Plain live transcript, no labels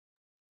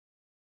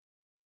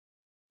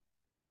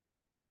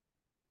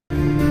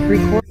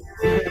Record.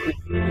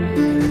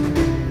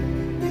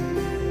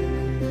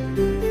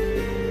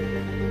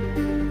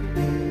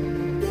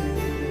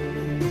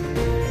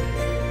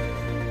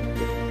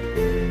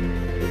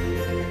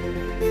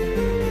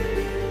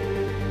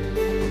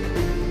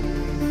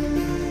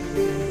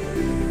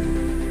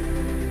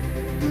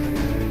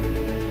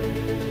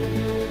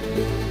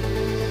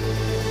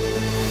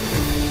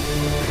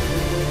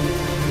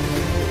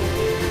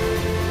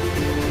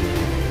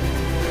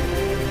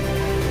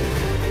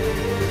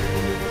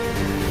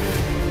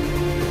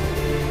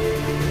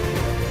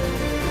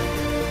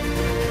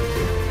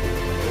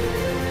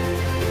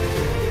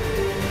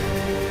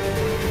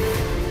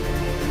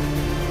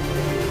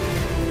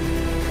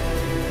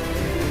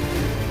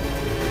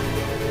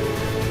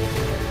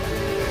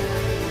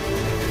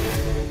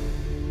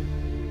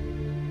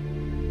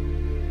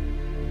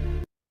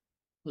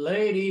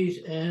 Ladies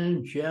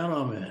and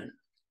gentlemen,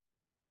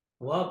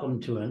 welcome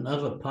to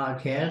another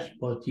podcast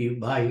brought to you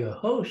by your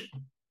host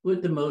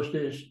with the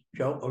mostest,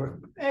 Joe.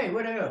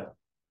 Where'd I go?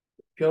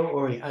 Joe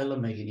Ori. I love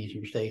making these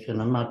mistakes,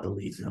 and I'm not the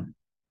least of them.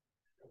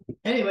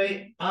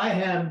 Anyway, I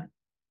have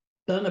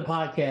done the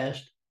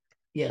podcast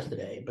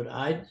yesterday, but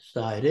I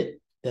decided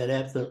that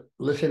after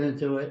listening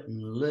to it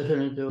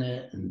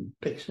and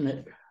fixing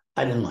it,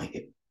 I didn't like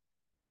it.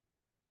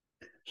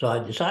 So I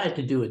decided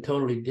to do a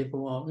totally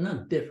different one, not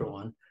a different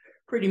one,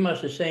 pretty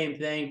much the same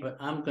thing, but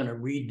I'm going to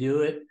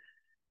redo it,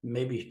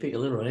 maybe speak a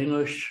little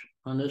English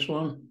on this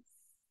one,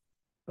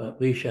 but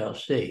we shall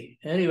see.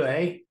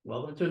 Anyway,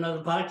 welcome to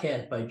another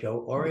podcast by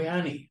Joe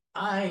Oriani.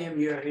 I am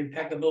your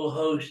impeccable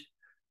host,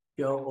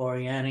 Joe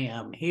Oriani.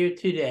 I'm here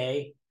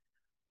today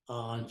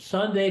on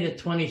Sunday the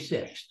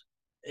 26th.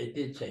 It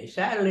did say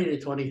Saturday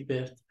the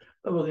 25th,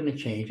 but we're going to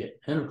change it.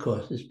 And of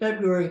course, it's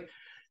February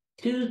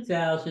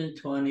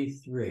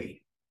 2023.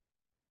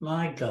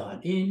 My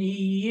God, in the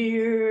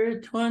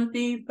year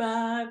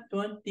 25.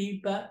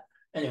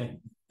 Anyway,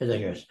 as I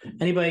guess.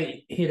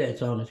 Anybody hear that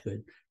song? It's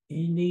good.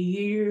 In the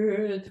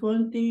year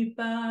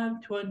 25,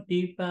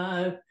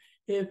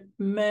 if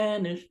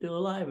man is still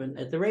alive. And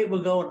at the rate we're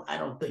going, I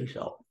don't think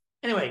so.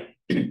 Anyway,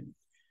 the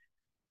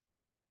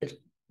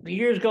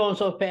year's going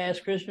so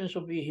fast, Christmas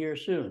will be here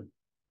soon.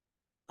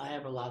 I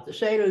have a lot to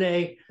say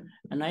today,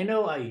 and I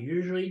know I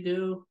usually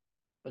do,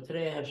 but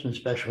today I have some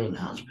special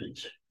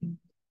announcements.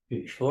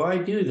 Before I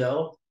do,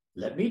 though,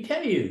 let me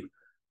tell you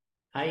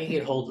how you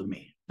get hold of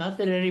me. Not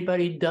that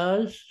anybody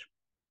does,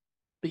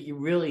 but you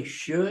really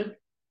should.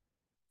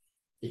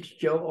 It's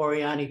Joe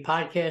Oriani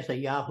Podcast at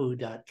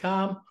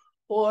yahoo.com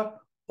or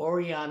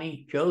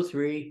Oriani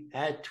Joe3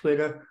 at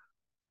Twitter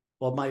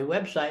or my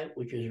website,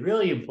 which is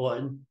really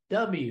important,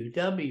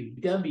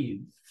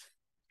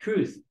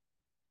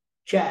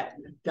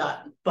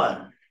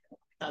 www.truthchat.fun.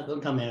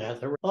 Don't tell me I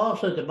got the.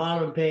 Also, at the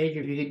bottom of the page,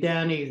 if you get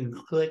down there, you can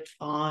click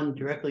on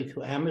directly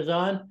to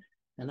Amazon.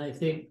 And I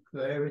think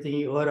for everything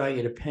you order, I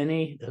get a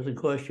penny. It doesn't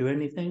cost you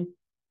anything.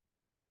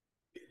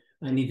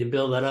 I need to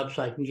build that up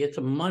so I can get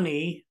some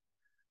money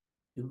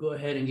to go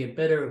ahead and get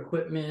better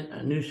equipment,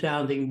 a new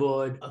sounding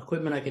board,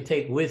 equipment I could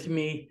take with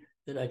me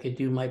that I could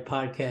do my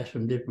podcast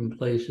from different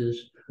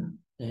places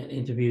and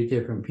interview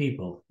different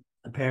people.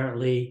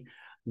 Apparently,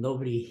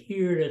 nobody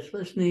here that's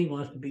listening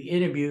wants to be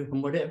interviewed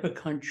from whatever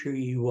country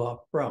you are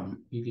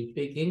from. You can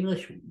speak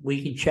English,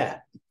 we can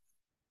chat.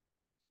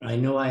 I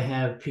know I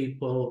have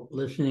people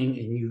listening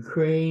in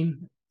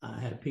Ukraine. I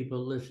have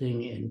people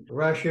listening in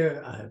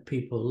Russia. I have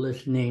people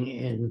listening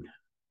in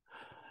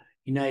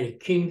United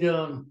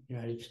Kingdom,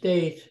 United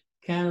States,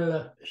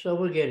 Canada. So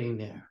we're getting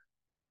there.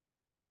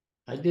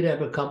 I did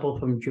have a couple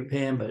from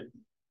Japan, but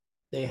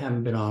they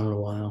haven't been on in a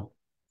while.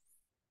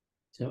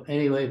 So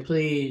anyway,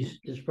 please,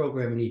 this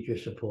program needs your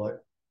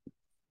support.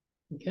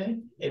 Okay?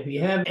 If you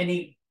have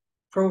any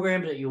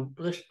programs that you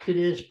listen to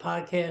this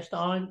podcast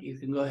on, you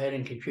can go ahead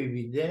and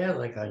contribute there,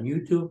 like on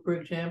YouTube, for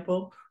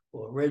example,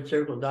 or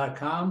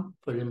redcircle.com.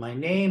 Put in my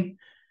name.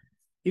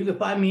 You can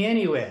find me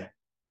anywhere.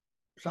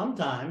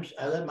 Sometimes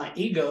I let my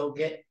ego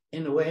get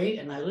in the way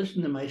and I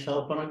listen to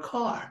myself on a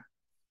car.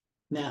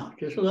 Now,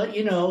 just to let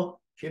you know,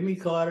 Jimmy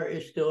Carter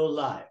is still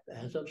alive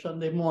as of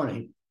Sunday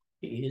morning.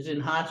 He is in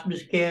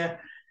hospice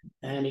care,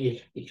 and he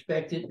is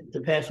expected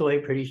to pass away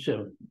pretty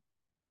soon.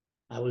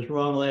 I was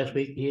wrong last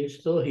week. He is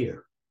still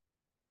here.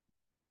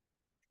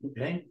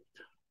 Okay?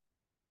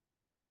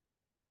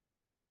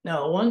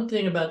 Now, one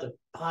thing about the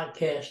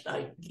podcast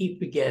I keep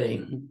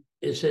forgetting,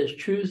 it says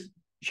Truth,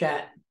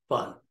 Chat,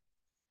 Fun.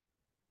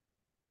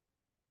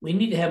 We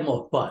need to have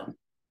more fun.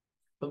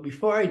 But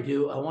before I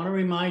do, I want to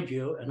remind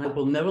you, and I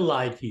will never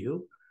lie to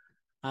you,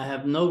 I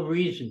have no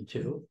reason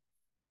to.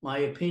 My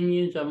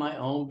opinions are my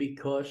own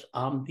because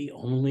I'm the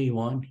only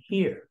one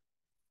here.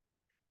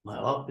 My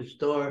office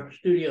door,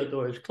 studio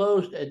door is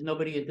closed, and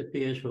nobody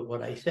interferes with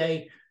what I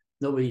say.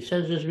 Nobody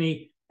censors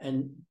me,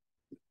 and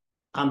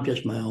I'm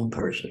just my own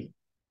person.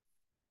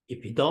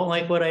 If you don't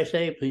like what I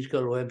say, please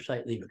go to the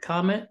website, leave a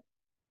comment.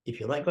 If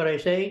you like what I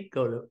say,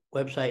 go to the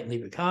website and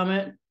leave a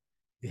comment.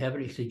 If you have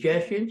any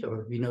suggestions,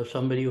 or if you know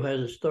somebody who has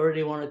a story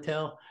they want to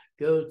tell,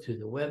 go to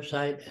the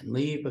website and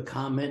leave a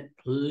comment,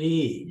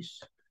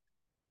 please.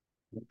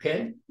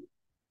 Okay.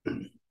 All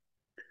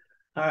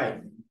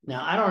right.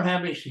 Now, I don't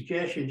have any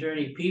suggestions or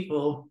any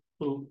people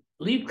who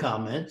leave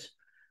comments.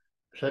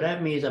 So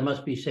that means I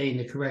must be saying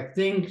the correct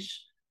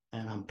things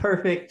and I'm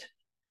perfect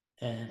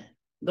and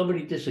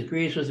nobody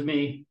disagrees with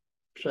me.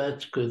 So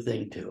that's a good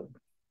thing too.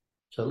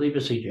 So leave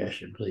a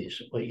suggestion,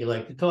 please, what you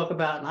like to talk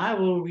about, and I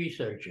will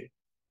research it.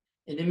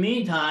 In the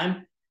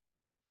meantime,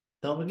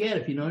 don't forget,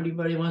 if you know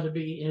anybody who wants to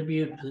be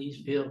interviewed,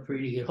 please feel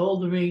free to get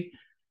hold of me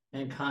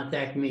and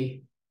contact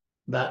me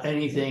about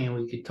anything, and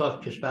we could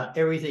talk just about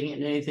everything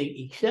and anything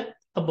except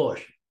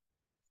abortion.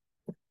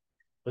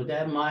 With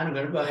that in mind, I'm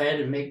going to go ahead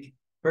and make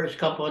first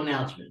couple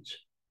announcements.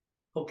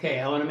 Okay,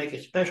 I want to make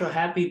a special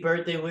happy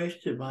birthday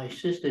wish to my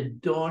sister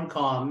Dawn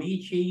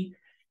Carmichi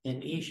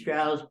in East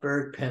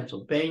Stroudsburg,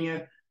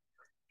 Pennsylvania.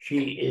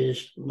 She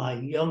is my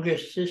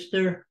youngest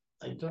sister.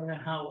 I don't know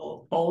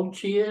how old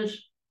she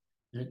is.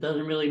 And it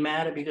doesn't really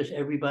matter because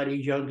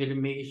everybody's younger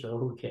than me, so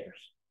who cares?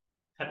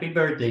 Happy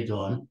birthday,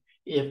 Dawn.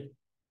 If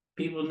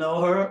people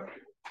know her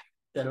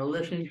that are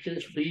listening to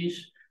this,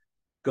 please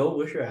go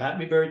wish her a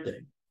happy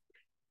birthday.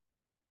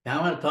 Now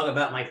I want to talk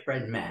about my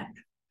friend Matt.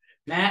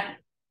 Matt,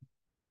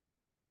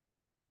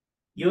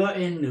 you're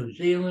in New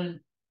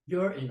Zealand.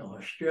 You're in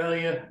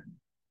Australia.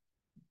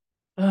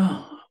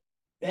 Oh,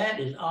 that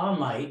is on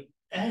my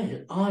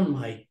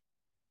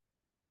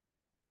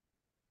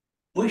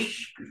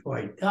wish before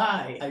I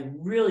die. I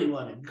really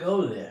want to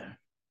go there.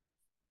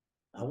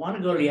 I want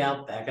to go to the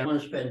Outback. I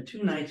want to spend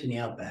 2 nights in the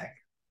Outback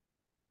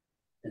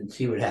and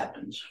see what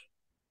happens.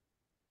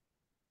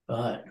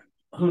 But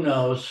who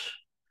knows?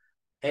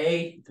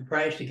 A, the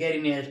price of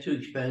getting there is too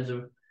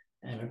expensive.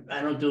 And if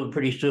I don't do it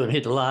pretty soon,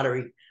 hit the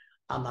lottery,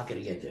 I'm not going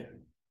to get there.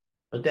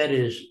 But that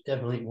is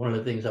definitely one of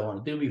the things I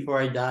want to do before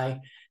I die.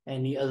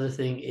 And the other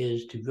thing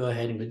is to go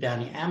ahead and go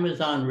down the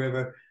Amazon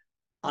River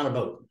on a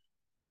boat.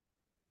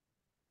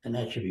 And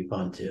that should be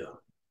fun too.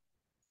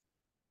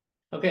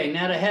 Okay,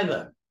 now to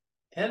Heather.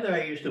 Heather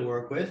I used to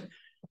work with.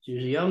 She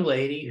was a young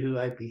lady who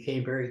I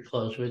became very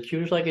close with. She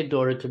was like a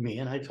daughter to me,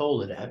 and I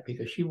told her that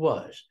because she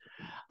was.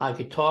 I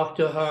could talk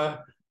to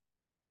her,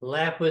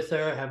 laugh with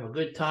her, have a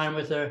good time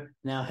with her.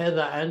 Now,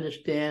 Heather, I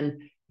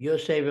understand you're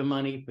saving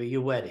money for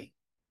your wedding.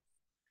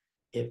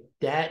 If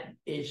that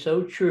is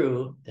so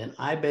true, then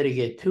I better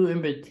get 2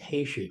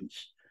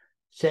 invitations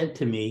sent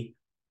to me,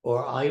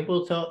 or I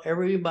will tell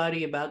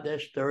everybody about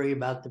that story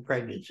about the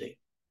pregnancy.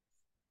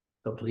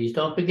 So please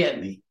don't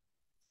forget me.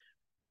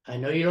 I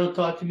know you don't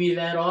talk to me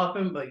that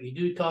often, but you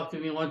do talk to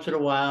me once in a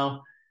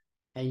while,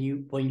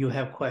 and when you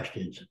have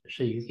questions.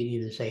 So you can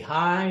either say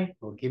hi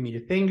or give me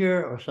the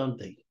finger or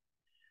something.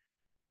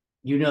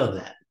 You know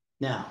that.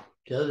 Now,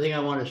 the other thing I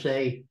want to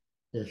say,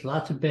 there's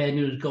lots of bad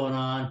news going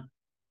on,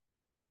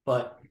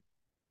 but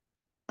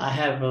I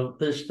have a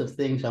list of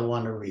things I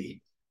want to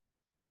read.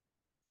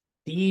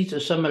 These are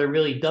some of the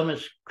really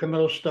dumbest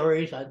criminal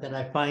stories that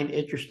I find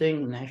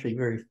interesting and actually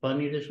very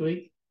funny this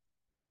week.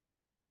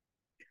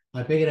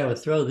 I figured I would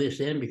throw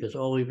this in because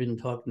all we've been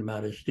talking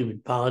about is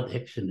stupid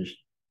politics and this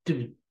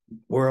stupid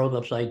world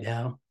upside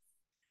down.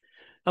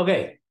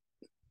 Okay.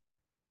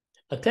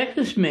 A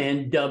Texas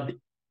man dubbed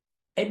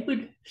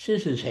Edward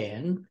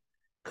Scissorhands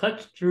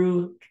cuts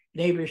through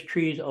neighbors'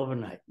 trees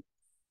overnight.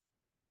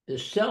 The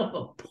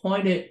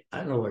self-appointed, I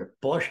don't know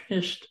what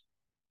abortionist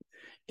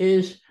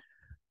is,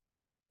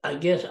 I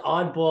guess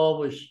oddball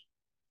was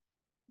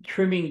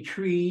trimming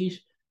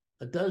trees,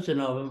 a dozen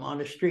of them on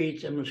the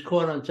streets, and was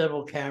caught on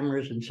several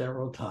cameras and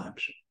several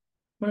times.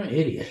 What an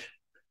idiot.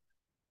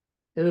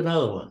 There's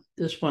another one.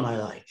 This one I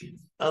like.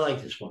 I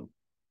like this one.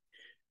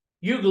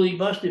 Hughley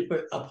busted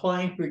for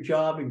applying for a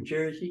job in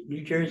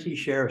New Jersey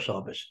Sheriff's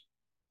Office.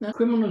 Now,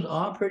 criminals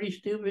are pretty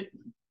stupid.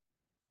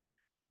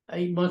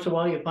 Once in a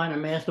while you find a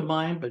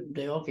mastermind, but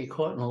they all get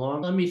caught in the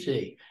long. Let me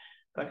see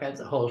if I got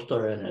the whole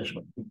story on this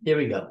one. Here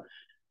we go.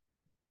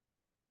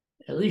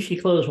 At least she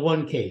closed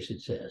one case,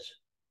 it says.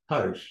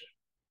 Hers.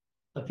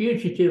 A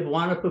fugitive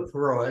wanted for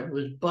fraud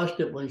was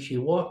busted when she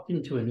walked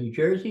into a New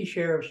Jersey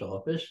Sheriff's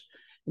Office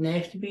and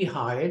asked to be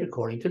hired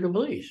according to the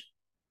police.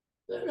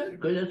 That's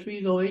good. That's where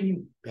you go in,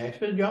 you ask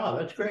for a job.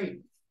 That's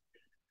great.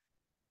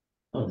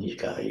 Oh,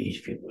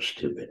 these people are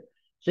stupid.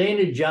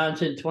 Zayna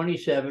Johnson,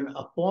 27,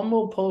 a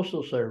former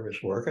Postal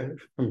Service worker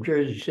from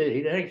Jersey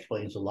City, that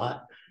explains a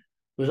lot,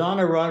 was on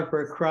a run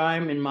for a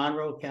crime in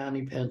Monroe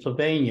County,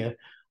 Pennsylvania,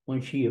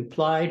 when she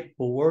applied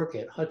for work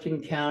at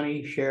Hudson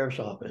County Sheriff's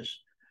Office,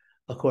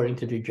 according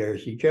to the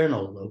Jersey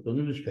Journal, a local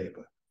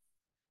newspaper.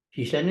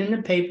 She sent in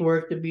the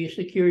paperwork to be a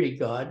security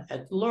guard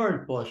at the law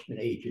enforcement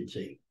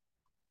agency.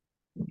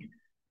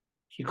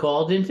 She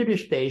called into the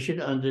station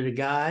under the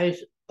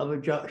guise of a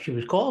job. She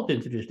was called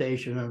into the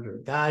station under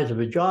the guise of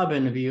a job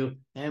interview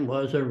and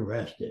was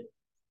arrested.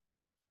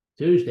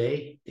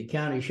 Tuesday, the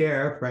county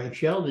sheriff, Frank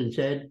Sheldon,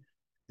 said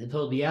and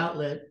told the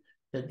outlet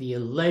that the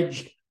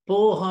alleged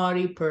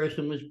foolhardy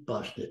person was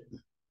busted.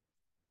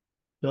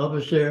 The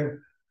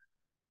officer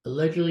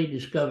allegedly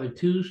discovered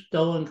 2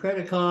 stolen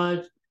credit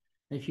cards,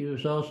 and she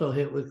was also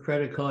hit with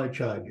credit card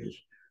charges.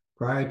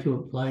 Prior to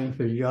applying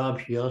for the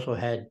job, she also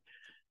had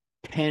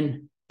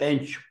 10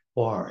 bench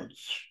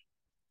warrants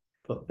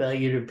for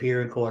failure to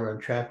appear in court on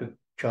traffic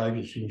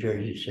charges in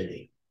Jersey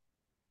City.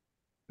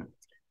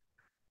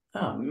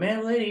 Oh,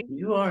 man, lady,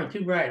 you aren't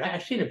too bright.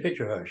 I've seen a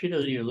picture of her. She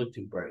doesn't even look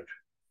too bright.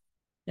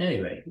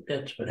 Anyway,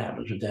 that's what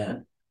happens with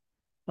that.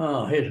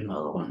 Oh, here's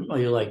another one. Oh,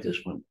 you like this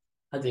one.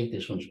 I think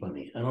this one's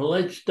funny. An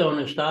alleged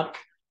stoner stopped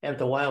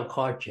after a wild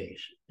car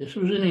chase. This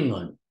was in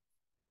England.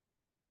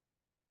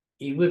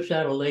 He whips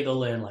out a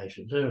Legoland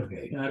license.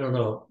 Okay, I don't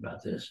know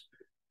about this.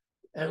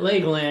 At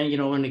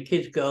Legoland, when the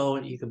kids go,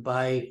 you could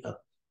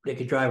they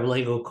could drive a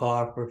Lego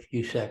car for a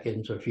few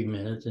seconds or a few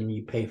minutes, and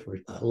you pay for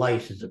a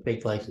license, a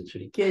fake license for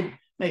the kid,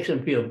 makes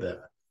them feel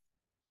better.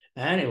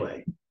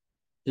 Anyway,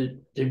 this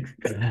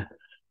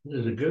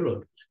is a good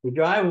one. The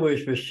driver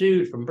was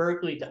pursued from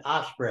Berkeley to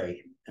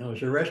Osprey and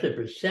was arrested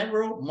for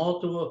several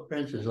multiple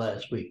offenses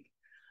last week.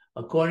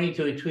 According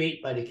to a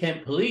tweet by the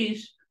Kent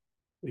police,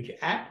 which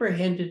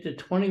apprehended the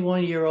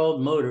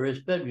 21-year-old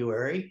motorist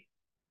February.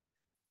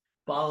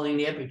 Following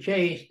the epic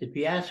chase, the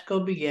fiasco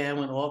began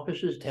when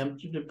officers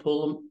attempted to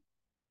pull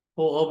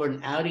over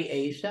an Audi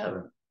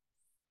A7.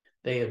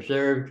 They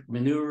observed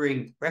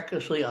maneuvering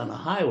recklessly on the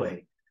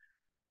highway.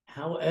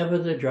 However,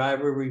 the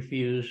driver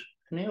refused,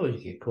 and they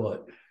always get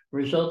caught,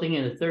 resulting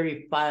in a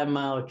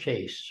 35-mile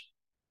chase.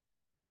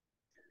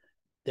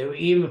 They were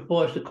even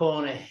forced to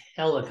call in a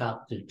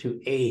helicopter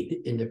to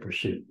aid in the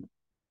pursuit.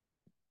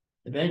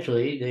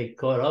 Eventually, they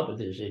caught up with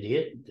this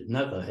idiot, the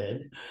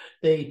knucklehead.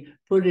 They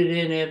put it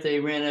in after they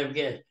ran out of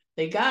gas.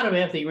 They got him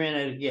after he ran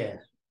out of gas,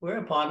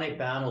 whereupon they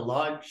found a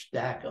large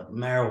stack of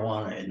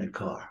marijuana in the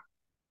car.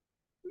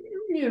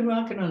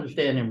 I can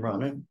understand him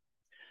running.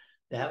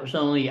 That was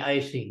only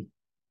icing.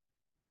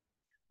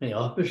 The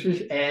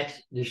officers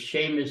asked the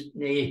Seamus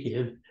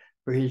native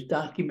for his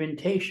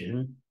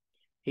documentation.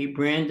 He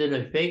branded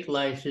a fake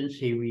license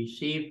he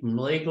received from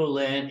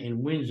Legoland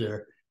in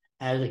Windsor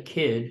as a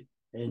kid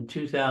in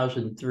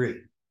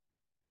 2003.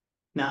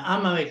 Now,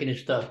 I'm not making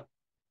this stuff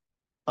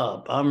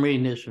up. I'm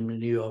reading this from the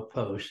New York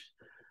Post.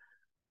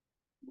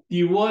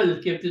 The award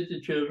is gifted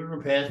to children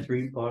who passed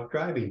 3 park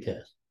driving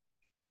tests.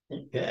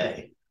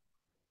 Okay.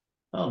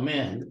 Oh,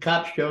 man. The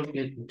cops joking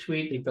at the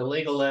tweet that the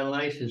Legoland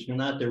license were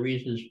not the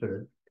reasons for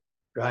the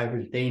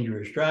driver's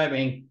dangerous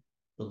driving.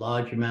 The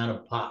large amount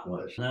of pot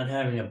was. Not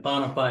having a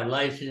bona fide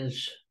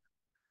license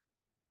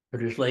for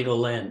this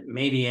Legoland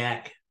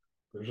maniac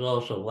was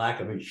also lack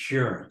of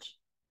insurance.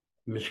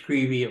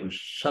 Miscreevy was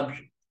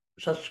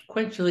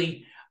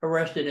subsequently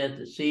arrested at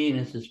the scene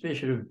in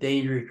suspicion of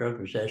dangerous drug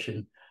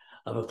possession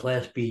of a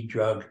Class B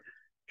drug,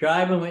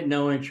 driving with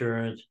no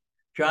insurance,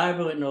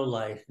 driving with no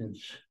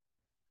license.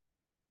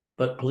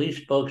 But police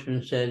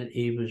spokesman said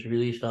he was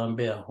released on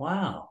bail.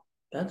 Wow,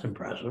 that's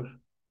impressive.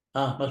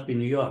 Must be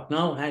New York.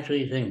 No,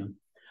 actually, it's England.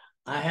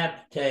 I have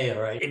to tell you,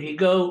 all right, if you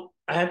go,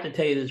 I have to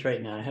tell you this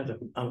right now.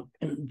 I'm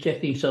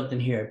injecting something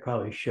here I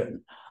probably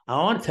shouldn't. I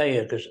want to tell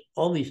you, because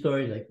all these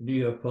stories like the New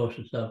York Post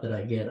and stuff that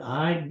I get,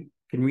 I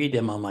can read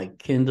them on my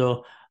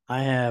Kindle.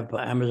 I have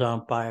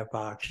Amazon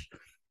Firefox,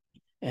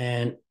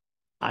 and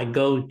I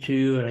go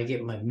to and I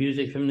get my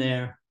music from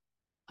there.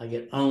 I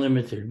get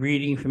unlimited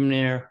reading from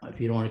there.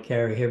 If you don't want to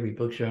carry heavy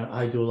books around,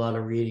 I do a lot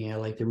of reading. I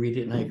like to read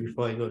at night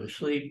before I go to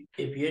sleep.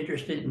 If you're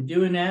interested in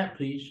doing that,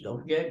 please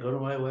don't forget, go to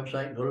my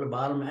website, go to the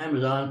bottom of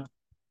Amazon.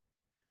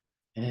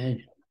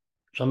 And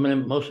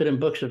most of them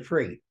books are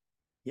free.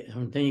 Yeah,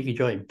 and then you can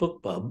join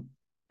BookBud,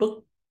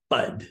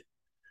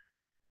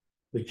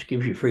 which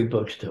gives you free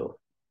books too.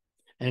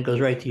 And it goes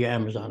right to your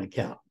Amazon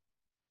account.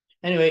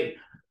 Anyway,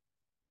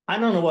 I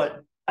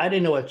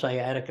didn't know what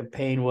sciatica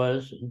pain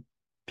was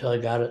until I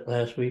got it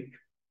last week.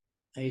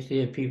 I used to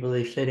hear people,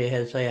 they say they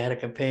had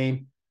sciatica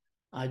pain.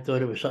 I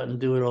thought it was something to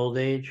do with old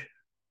age.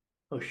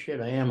 Oh shit,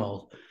 I am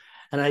old.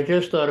 And I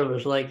just thought it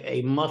was like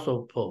a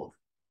muscle pull.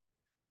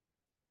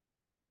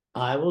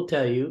 I will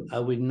tell you, I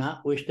would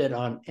not wish that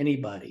on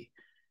anybody.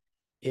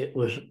 It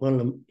is one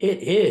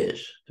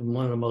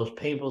of the most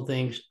painful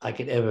things I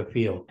could ever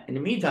feel. In the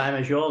meantime,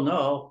 as you all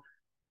know,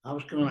 I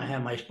was going to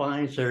have my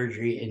spine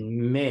surgery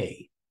in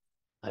May.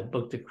 I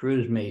booked a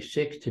cruise May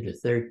 6th to the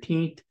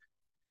 13th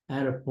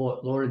out of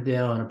Fort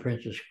Lauderdale on a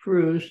Princess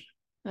cruise.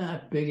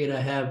 I figured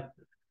I have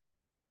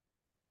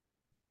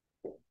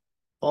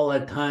all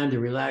that time to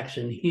relax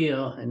and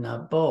heal and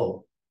not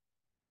bowl.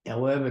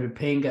 However, the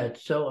pain got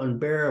so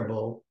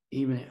unbearable,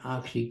 even the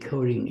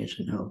oxycodone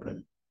isn't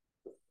open.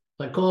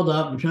 So I called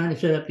up. I'm trying to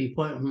set up the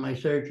appointment for my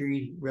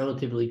surgery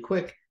relatively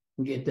quick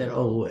and get that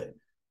over with.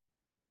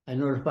 I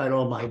notified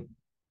all my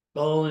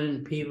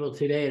bowling people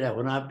today that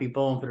will not be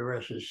bowling for the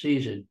rest of the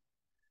season.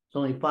 It's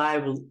only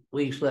 5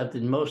 weeks left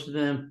in most of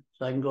them,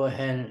 so I can go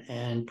ahead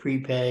and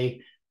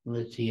prepay. And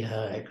let's see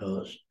how that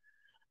goes.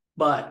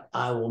 But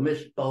I will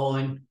miss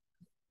bowling.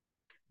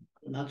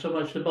 Not so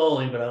much the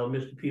bowling, but I will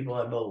miss the people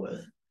I bowl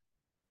with.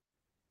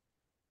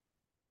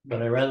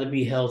 But I'd rather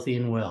be healthy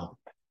and well.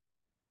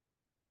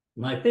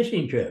 My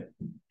fishing trip,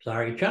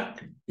 sorry,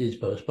 Chuck, is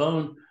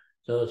postponed.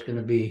 So it's going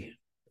to be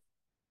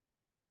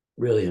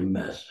really a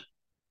mess.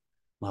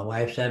 My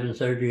wife's having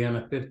surgery on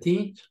the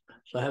 15th.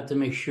 So I have to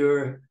make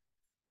sure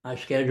I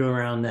schedule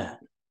around that.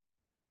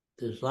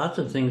 There's lots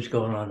of things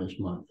going on this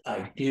month.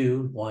 I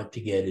do want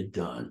to get it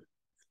done.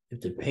 If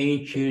the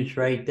pain shoots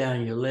right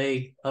down your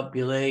leg, up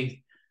your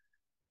leg,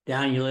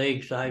 down your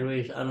leg,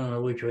 sideways, I don't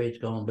know which way it's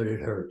going, but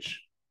it hurts.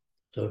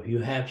 So if you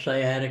have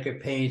sciatica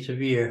pain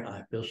severe,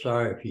 I feel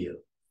sorry for you.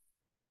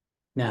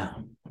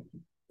 Now,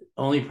 the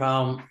only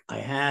problem I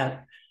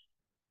have,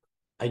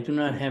 I do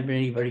not have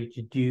anybody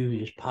to do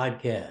this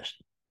podcast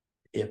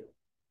if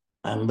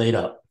I'm laid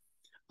up.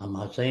 I'm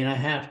not saying I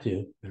have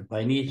to, but if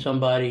I need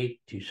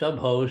somebody to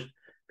sub-host,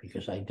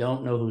 because I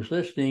don't know who's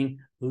listening,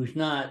 who's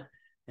not,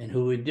 and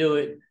who would do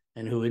it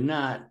and who would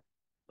not,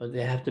 but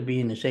they have to be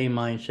in the same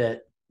mindset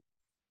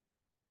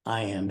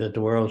I am, that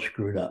the world's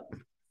screwed up.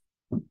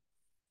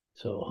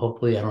 So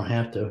hopefully I don't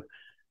have to.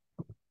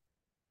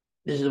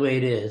 This is the way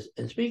it is.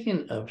 And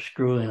speaking of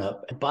screwing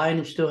up,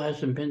 Biden still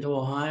hasn't been to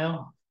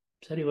Ohio.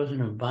 Said he wasn't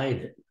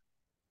invited.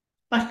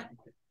 What?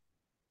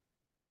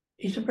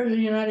 He's the president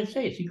of the United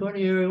States. He can go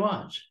anywhere he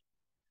wants.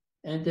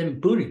 And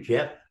then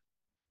Buttigieg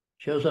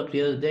shows up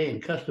the other day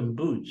in custom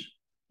boots.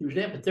 He was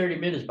there for 30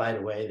 minutes, by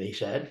the way, they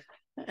said,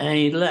 and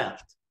he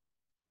left.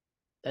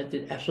 That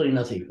did absolutely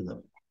nothing for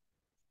them.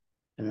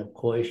 And of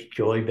course,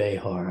 Joy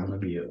Behar on The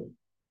View.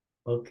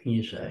 What can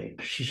you say?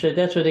 She said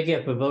that's what they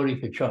get for voting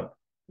for Trump.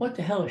 What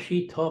the hell is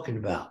she talking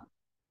about?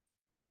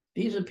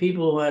 These are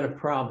people who had a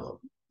problem,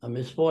 a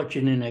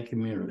misfortune in their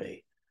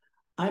community.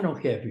 I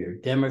don't care if you're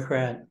a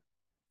Democrat,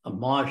 a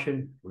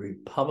Martian, a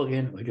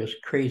Republican, or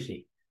just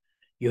crazy.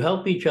 You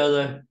help each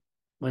other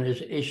when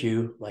there's an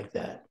issue like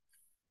that.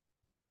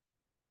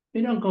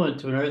 We don't go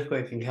into an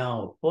earthquake in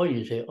California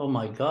and say, oh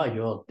my God,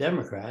 you're all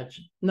Democrats.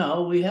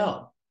 No, we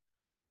help.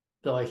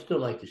 Though I still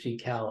like to see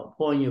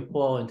California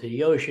fall into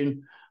the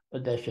ocean,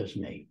 but that's just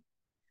me.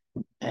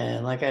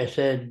 And like I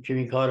said,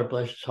 Jimmy Carter,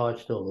 bless his heart,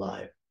 still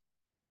alive.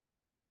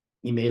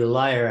 He made a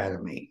liar out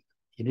of me.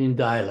 He didn't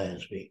die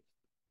last week,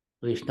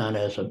 at least not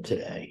as of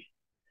today.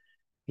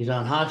 He's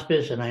on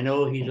hospice, and I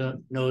know he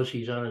knows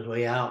he's on his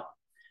way out.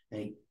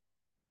 And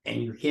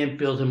you can't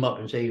build him up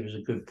and say he was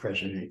a good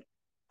president,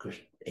 because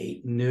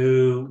ain't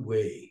no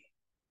way.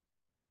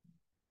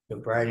 Joe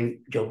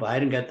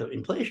Biden got the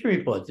inflation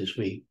report this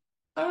week.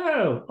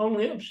 Oh,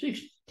 only up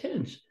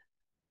 6/10.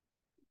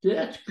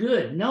 That's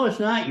good. No, it's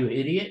not, you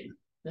idiot.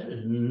 That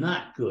is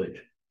not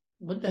good.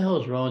 What the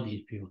hell is wrong with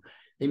these people?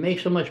 They make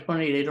so much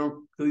money they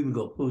don't even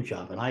go food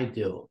shopping. I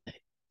do.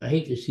 I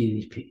hate to see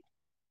these people.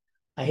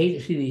 I hate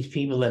to see these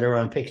people that are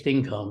on fixed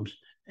incomes,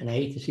 and I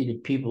hate to see the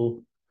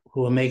people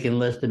who are making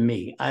less than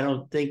me. I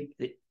don't think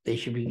that they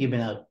should be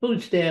giving out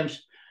food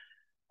stamps.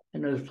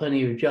 And there's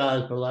plenty of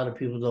jobs, but a lot of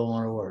people don't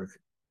want to work.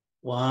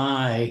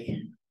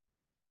 Why?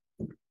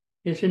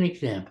 Here's an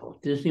example.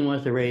 Disney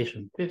wants to raise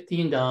from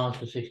 $15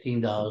 to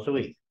 $16 a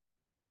week.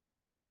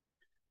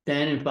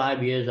 Then in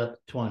 5 years up to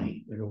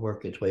 20, it'll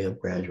work its way up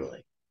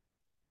gradually.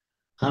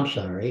 I'm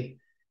sorry,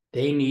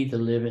 they need to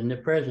live in the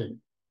present.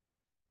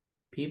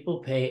 People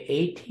pay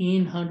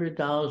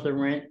 $1,800 of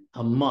rent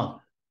a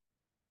month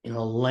in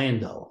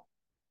Orlando.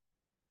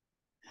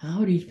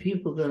 How are these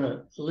people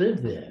gonna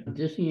live there?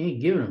 Disney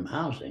ain't giving them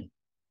housing.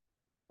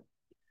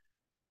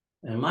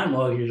 And my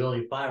mortgage is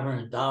only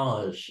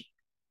 $500.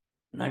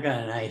 And I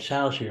got a nice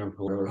house here in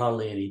Florida with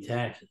hardly any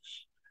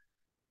taxes.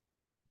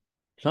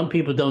 Some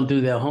people don't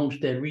do their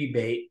homestead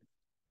rebate,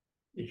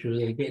 which is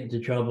they get into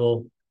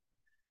trouble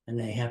and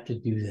they have to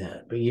do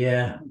that. But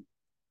yeah,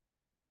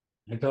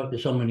 I talked to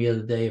someone the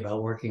other day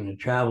about working in a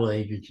travel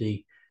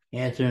agency,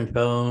 answering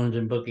phones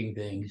and booking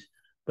things,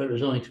 but it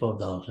was only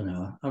 $12 an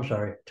hour. I'm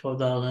sorry,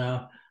 $12 an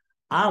hour.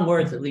 I'm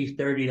worth at least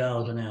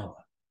 $30 an hour.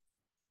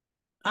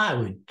 I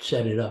would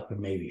set it up at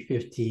maybe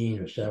 15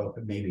 or set up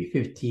at maybe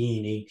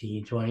 15,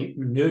 18, 20,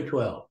 no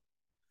 12.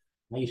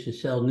 I used to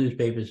sell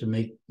newspapers and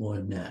make more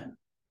than that.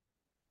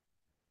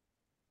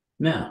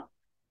 Now,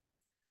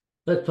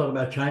 let's talk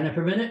about China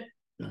for a minute.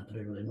 Not that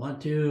I really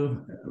want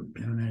to.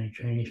 I haven't had any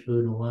Chinese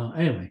food in a while.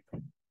 Anyway,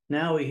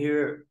 now we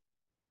hear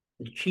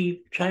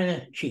the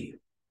China chief,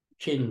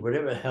 Qin,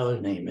 whatever the hell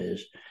his name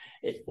is,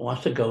 it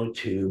wants to go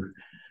to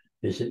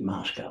visit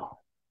Moscow.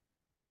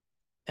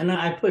 And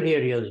I put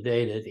here the other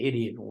day that the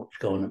idiot was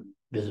going to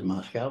visit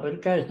Moscow, but the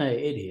guy's not an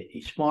idiot.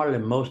 He's smarter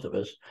than most of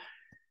us,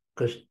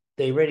 because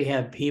they already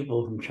have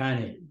people from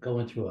China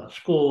going through our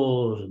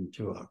schools and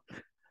through our.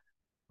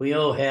 We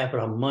owe half of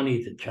our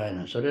money to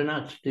China, so they're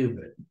not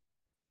stupid.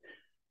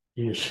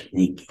 They're just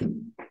sneaky.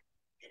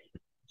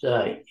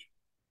 So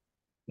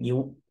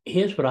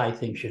here's what I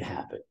think should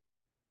happen.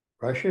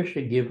 Russia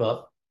should give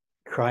up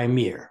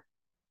Crimea.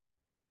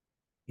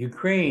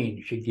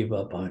 Ukraine should give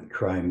up on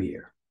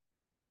Crimea.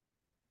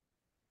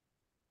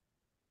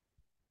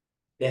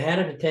 They had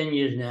it for 10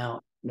 years now.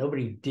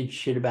 Nobody did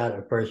shit about it in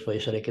the first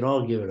place, so they can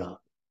all give it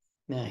up.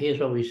 Now, here's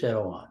what we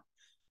settle on.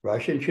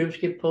 Russian troops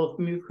get pulled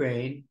from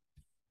Ukraine.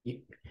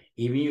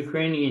 Even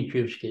Ukrainian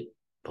troops get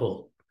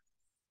pulled.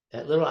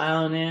 That little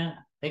island there,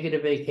 make it a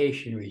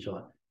vacation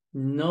resort.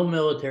 No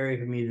military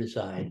from either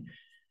side.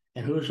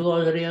 And whose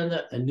laws are they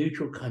under? A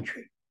neutral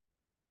country.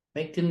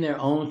 Make them their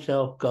own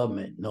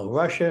self-government. No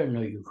Russia,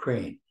 no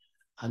Ukraine.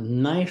 A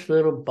nice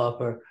little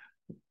buffer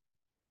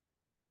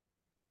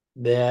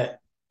there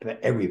for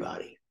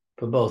everybody,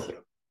 for both of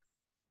them.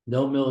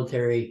 No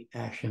military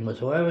action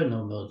whatsoever,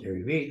 no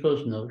military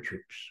vehicles, no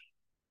troops.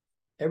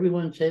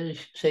 Everyone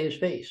saves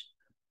face.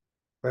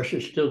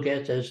 Russia still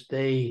gets as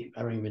I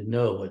don't even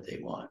know what they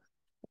want.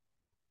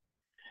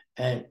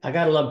 And I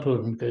got to love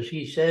Putin because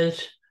he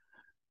says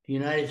the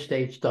United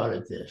States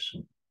started this.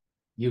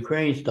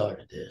 Ukraine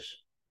started this.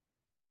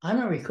 I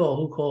don't recall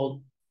who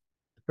called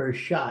the first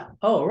shot.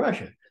 Oh,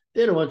 Russia.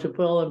 They're the ones who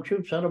put all them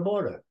troops on the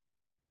border.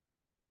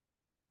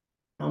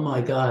 Oh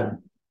my God.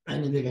 I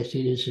didn't think I'd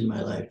see this in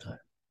my lifetime.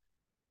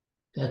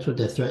 That's what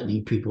they're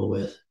threatening people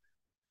with.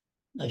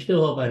 I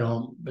still hope I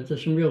don't, but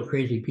there's some real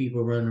crazy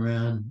people running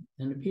around.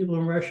 And the people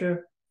in Russia,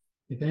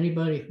 if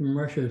anybody from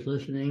Russia is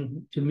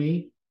listening to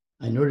me,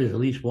 I know there's at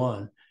least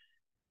one,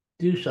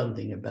 do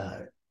something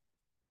about it.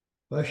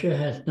 Russia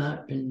has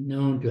not been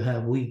known to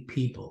have weak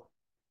people.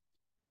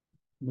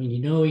 When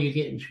you know you're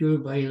getting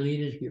screwed by your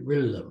leaders, get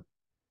rid of them.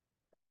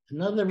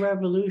 Another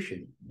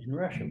revolution in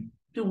Russia.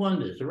 Do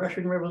wonders. The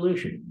Russian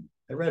Revolution.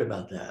 I read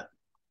about that.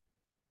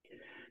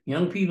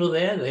 Young people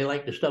there, they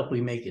like the stuff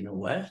we make in the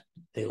West.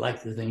 They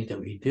like the things that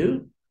we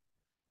do.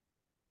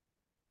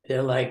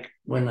 They're like,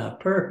 we're not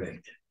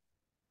perfect.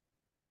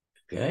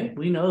 Okay,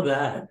 we know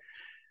that.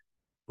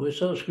 We're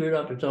so screwed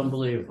up, it's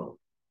unbelievable.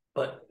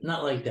 But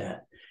not like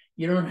that.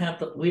 You don't have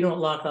to, we don't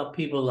lock up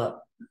people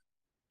up.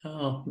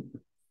 Oh,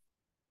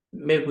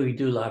 maybe we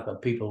do lock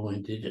up people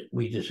when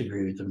we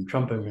disagree with them.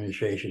 Trump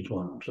administration's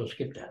one of them, so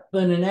skip that.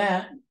 Other than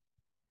that,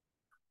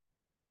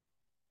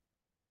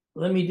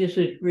 let me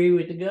disagree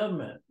with the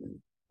government.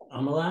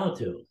 I'm allowed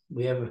to.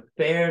 We have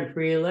fair and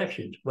free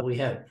elections, but we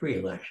have free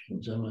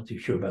elections. I'm not too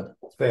sure about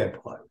the fair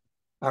part.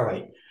 All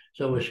right,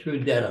 so we're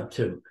screwed that up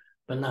too,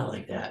 but not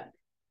like that.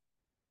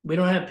 We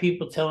don't have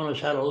people telling us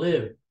how to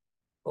live,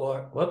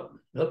 or whoop,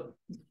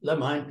 never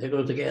mind. There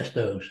goes the gas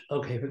stoves.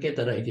 Okay, forget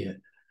that idea.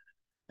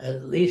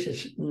 At least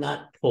it's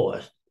not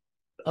forced.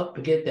 Oh,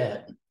 forget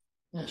that.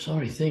 There's so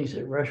many things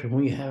that Russia and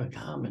we have in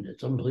common.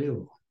 It's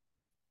unbelievable.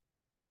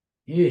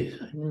 Yes,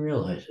 I didn't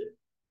realize it.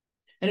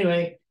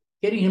 Anyway,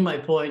 getting to my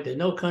point that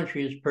no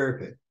country is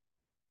perfect.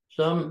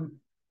 Some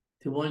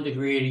to one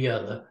degree or the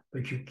other,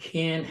 but you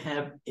can't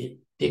have it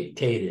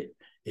dictated.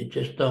 It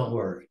just don't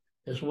work.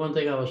 That's one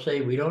thing I will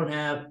say. We don't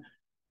have.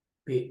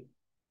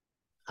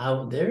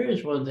 There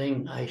is one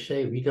thing I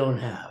say we don't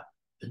have: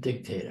 a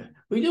dictator.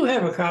 We do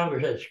have a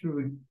Congress that's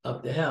screwed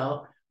up to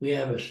hell. We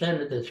have a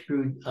Senate that's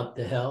screwed up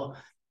to hell.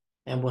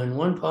 And when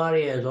one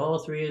party has all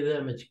three of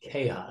them, it's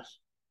chaos.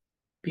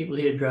 People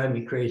here drive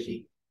me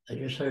crazy. I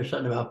just heard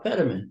something about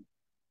Fetterman.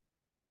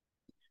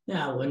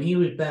 Now, when he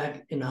was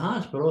back in the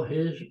hospital,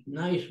 his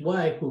nice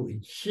wife, who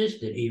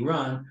insisted he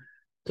run,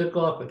 took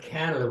off to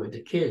Canada with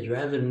the kids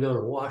rather than go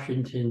to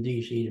Washington,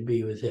 D.C. to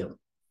be with him.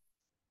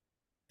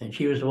 And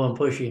she was the one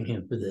pushing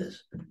him for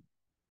this.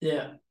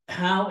 Yeah,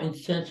 how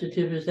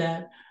insensitive is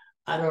that?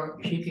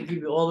 She could give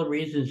you all the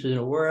reasons in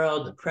the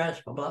world, the press,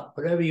 blah, blah,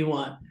 whatever you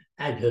want.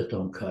 I just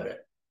don't cut it.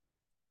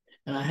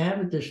 And I have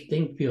a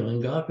distinct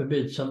feeling, God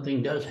forbid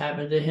something does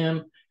happen to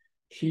him,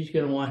 she's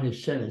going to want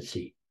his Senate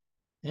seat.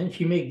 And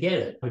she may get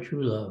it, for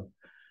true love.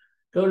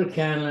 Go to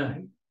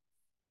Canada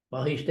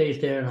while he stays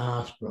there in the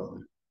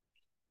hospital.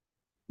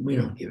 We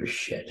don't give a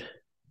shit.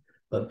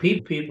 But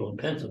people in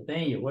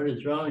Pennsylvania, what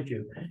is wrong with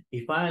you?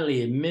 He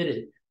finally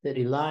admitted that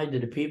he lied to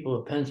the people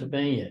of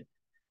Pennsylvania.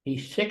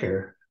 He's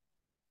sicker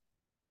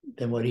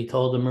than what he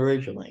told them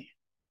originally.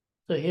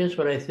 So here's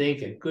what I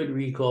think a good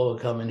recall will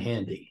come in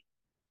handy.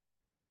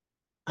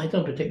 I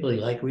don't particularly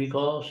like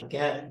recalls.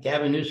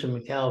 Gavin Newsom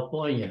in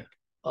California.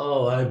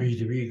 Oh, I beat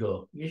the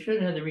recall. You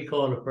shouldn't have the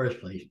recall in the first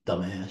place,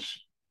 dumbass.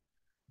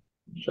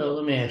 So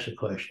let me ask a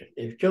question.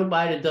 If Joe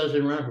Biden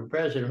doesn't run for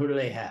president, who do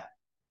they have?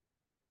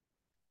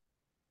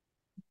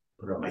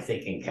 Put on my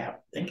thinking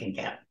cap.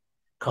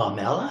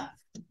 Carmella?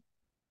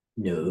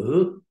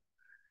 No.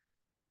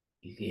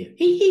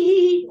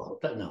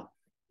 No.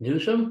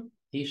 Newsom?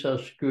 He's so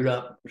screwed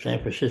up. San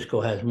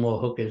Francisco has more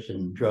hookers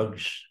and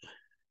drugs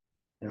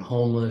and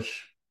homeless,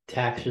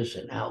 taxes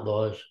and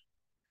outlaws.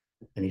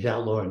 And he's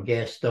outlawing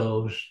gas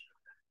stoves,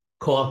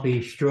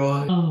 coffee,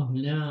 straw. Oh,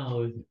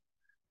 no.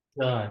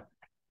 God.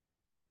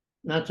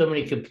 Not so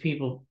many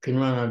people can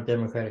run on the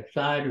Democratic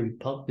side. The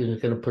Republicans are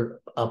going to put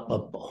up a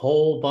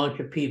whole bunch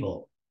of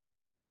people.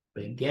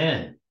 But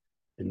again,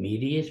 the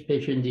media is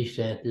pitching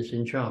DeSantis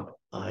and Trump.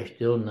 I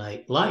still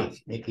like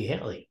Nikki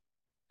Haley.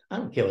 I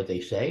don't care what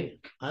they say.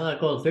 I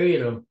like all three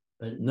of them,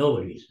 but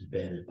nobody's as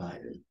bad as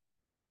Biden.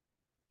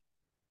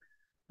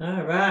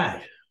 All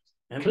right.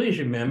 And please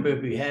remember,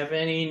 if you have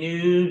any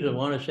news or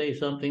want to say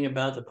something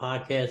about the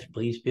podcast,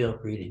 please feel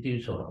free to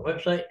do so on our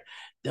website,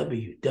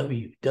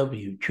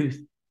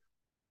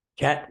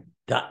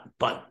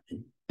 www.truthchat.button.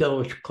 And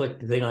double-click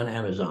the thing on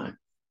Amazon.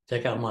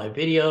 Check out my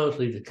videos,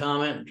 leave a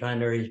comment. I'm trying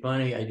to raise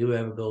money. I do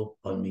have a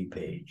GoFundMe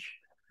page.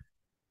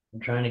 I'm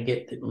trying to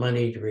get the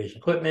money to raise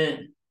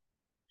equipment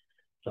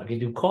so I can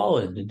do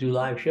call-ins and do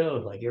live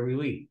shows like every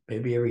week,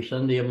 maybe every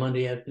Sunday or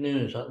Monday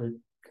afternoon,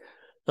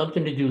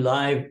 something to do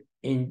live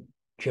in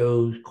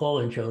shows,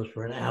 call-in shows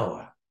for an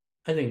hour.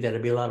 I think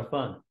that'd be a lot of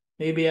fun.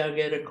 maybe I'll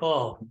get a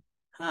call.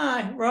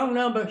 Hi, wrong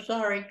number.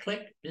 Sorry,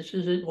 click. This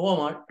isn't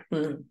Walmart.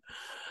 I'm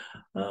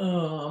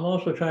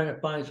also trying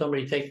to find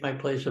somebody to take my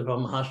place if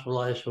I'm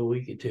hospitalized for a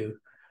week or two.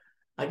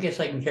 I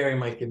guess I can carry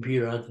my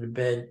computer onto the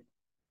bed,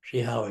 see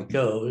how it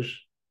goes.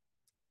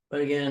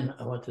 But again,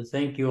 I want to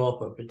thank you all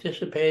for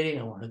participating.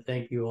 I want to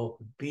thank you all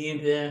for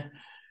being there.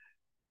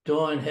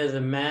 Dawn,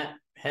 Heather, Matt,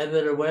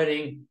 Heather the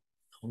wedding.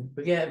 Don't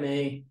forget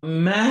me.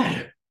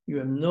 Matt, you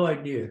have no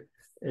idea.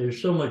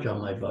 There's so much on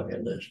my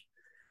bucket list.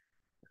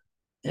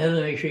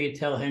 Heather, make sure you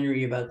tell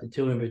Henry about the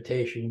 2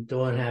 invitations.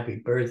 Dawn, happy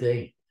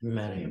birthday.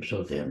 Matt, I am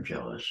so damn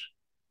jealous.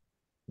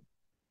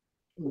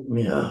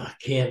 I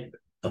can't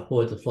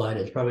afford to fly.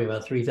 It's probably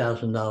about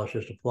 $3,000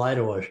 just to fly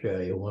to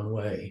Australia one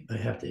way. I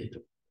have to hit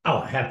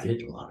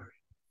the lottery.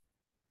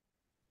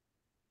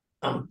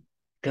 I'm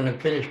gonna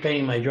finish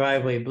painting my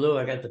driveway blue.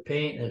 I got the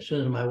paint, and as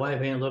soon as my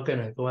wife ain't looking,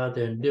 I go out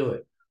there and do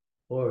it.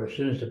 Or as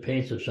soon as the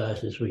paint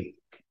subsides this week.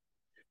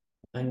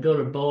 I can go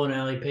to bowling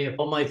alley, pay up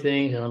all my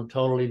things, and I'm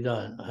totally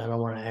done. I don't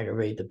want to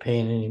aggravate the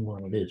pain anymore.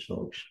 It is,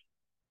 folks.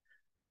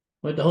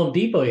 Went to Home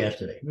Depot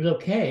yesterday. It was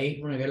okay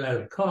when I got out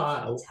of the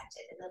car.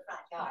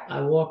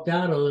 I walked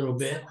out a little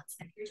bit.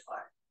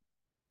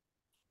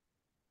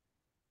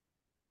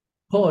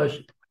 Pause.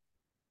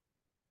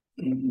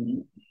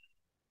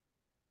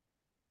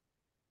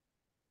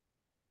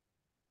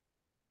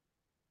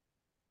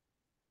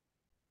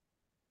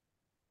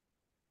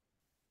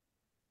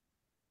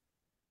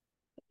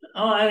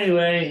 Oh,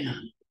 anyway,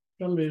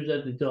 somebody was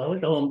at the door. I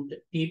went to Home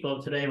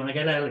Depot today. When I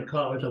got out of the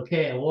car, it was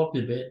okay. I walked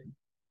a bit,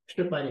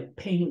 stood by the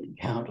paint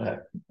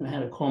counter, and I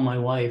had to call my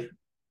wife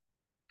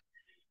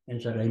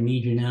and said, I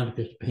need you now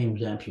because the pain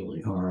was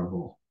absolutely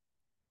horrible.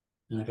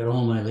 And I got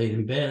home, I laid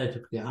in bed. I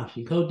took the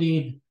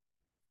oxycodone.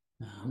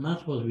 I'm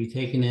not supposed to be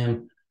taking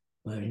them,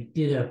 but I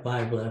did have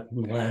 5 left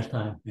from the last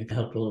time. It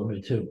helped a little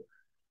bit too.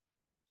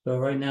 So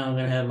right now I'm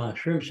going to have my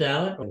shrimp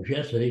salad. It was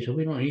yesterday, so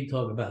we don't need to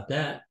talk about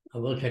that. I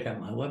will check out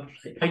my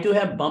website. I do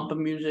have bumper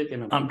music,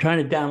 and I'm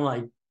trying to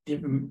download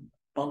different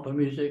bumper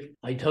music.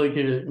 I told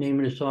you the name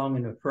of the song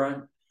in the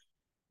front.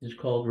 It's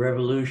called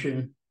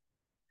Revolution.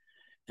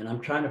 And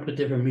I'm trying to put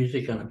different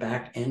music on the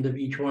back end of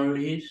each one of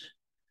these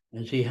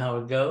and see how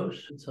it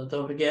goes. So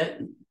don't forget,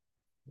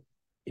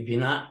 if you're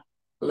not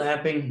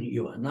laughing,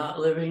 you are not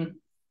living.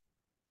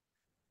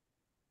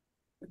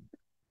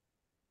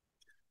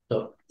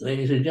 So,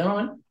 ladies and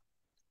gentlemen,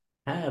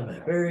 have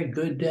a very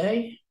good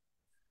day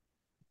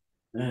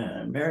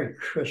and Merry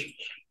Christmas.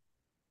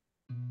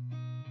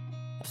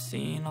 I've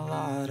seen a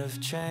lot of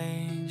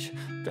change,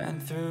 been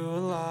through a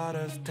lot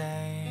of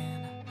pain.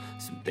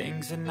 Some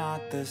things are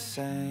not the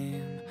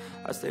same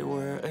as they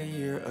were a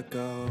year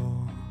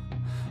ago,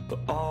 but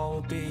all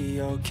will be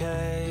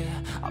okay.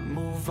 I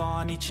move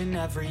on each and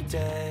every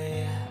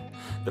day.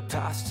 The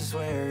past is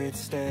where it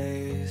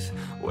stays,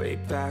 way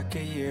back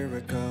a year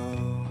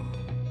ago.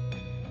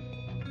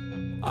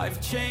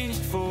 I've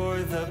changed for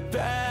the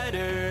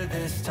better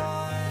this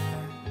time.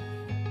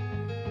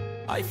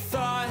 I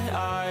thought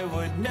I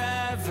would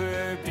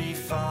never be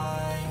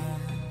fine.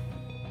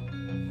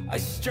 I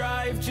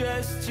strive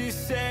just to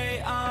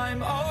say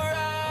I'm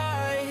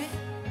alright,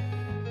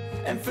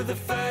 and for the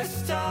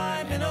first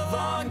time in a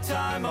long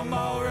time I'm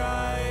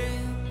alright.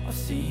 I've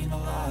seen a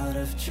lot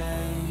of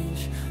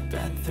change,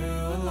 been through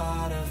a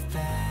lot of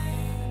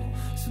pain.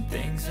 Some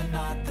things are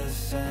not the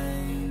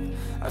same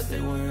as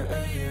they were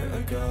a year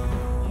ago,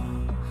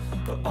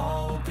 but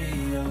all will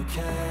be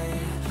okay.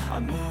 I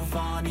move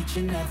on each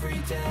and every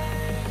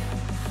day.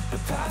 The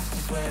past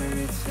is where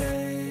it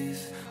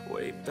stays,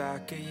 way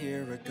back a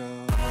year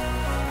ago.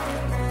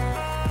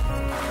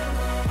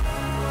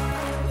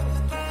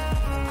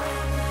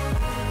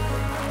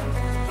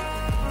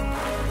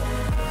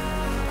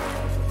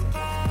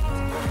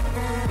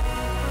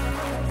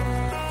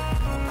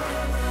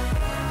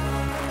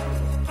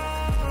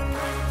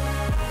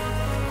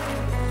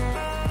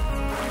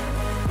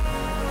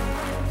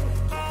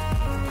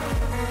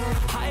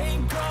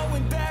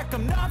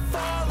 I'm not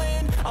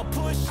falling. I'll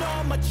push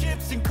all my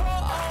chips and call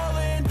all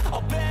in.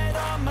 I'll bet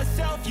on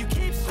myself, you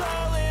keep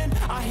stalling.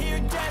 I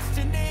hear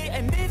destiny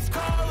and it's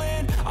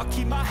calling. I'll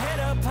keep my head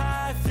up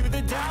high through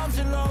the downs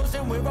and lows,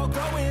 and we're all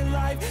going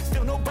life.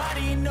 Still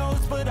nobody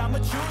knows, but I'ma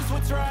choose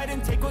what's right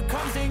and take what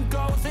comes and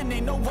goes. And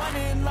ain't no one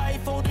in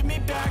life holding me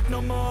back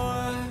no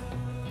more.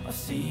 I've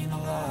seen a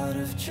lot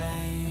of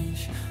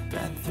change,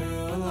 been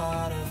through a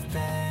lot of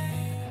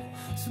pain.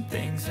 Some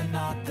things are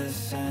not the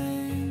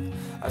same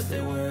as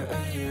they were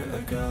a year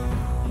ago,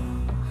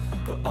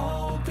 but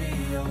all will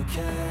be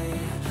okay.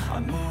 I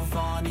move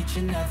on each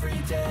and every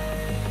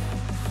day.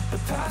 The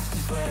past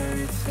is where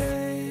it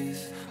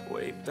stays,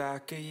 way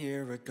back a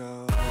year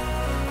ago.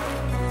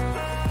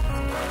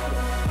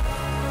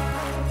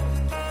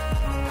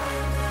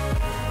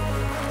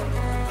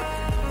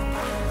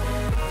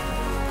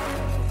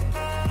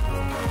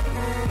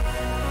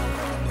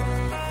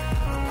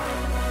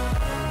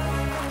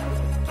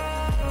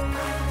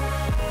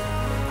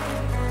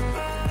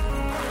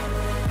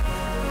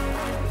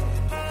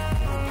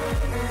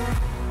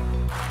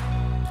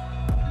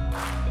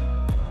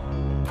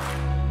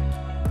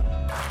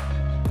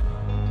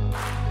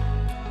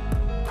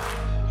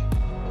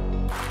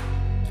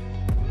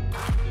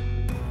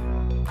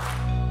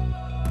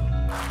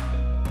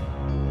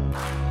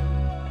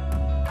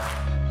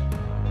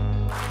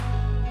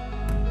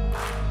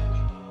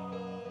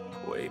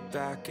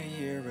 back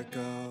a year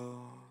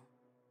ago.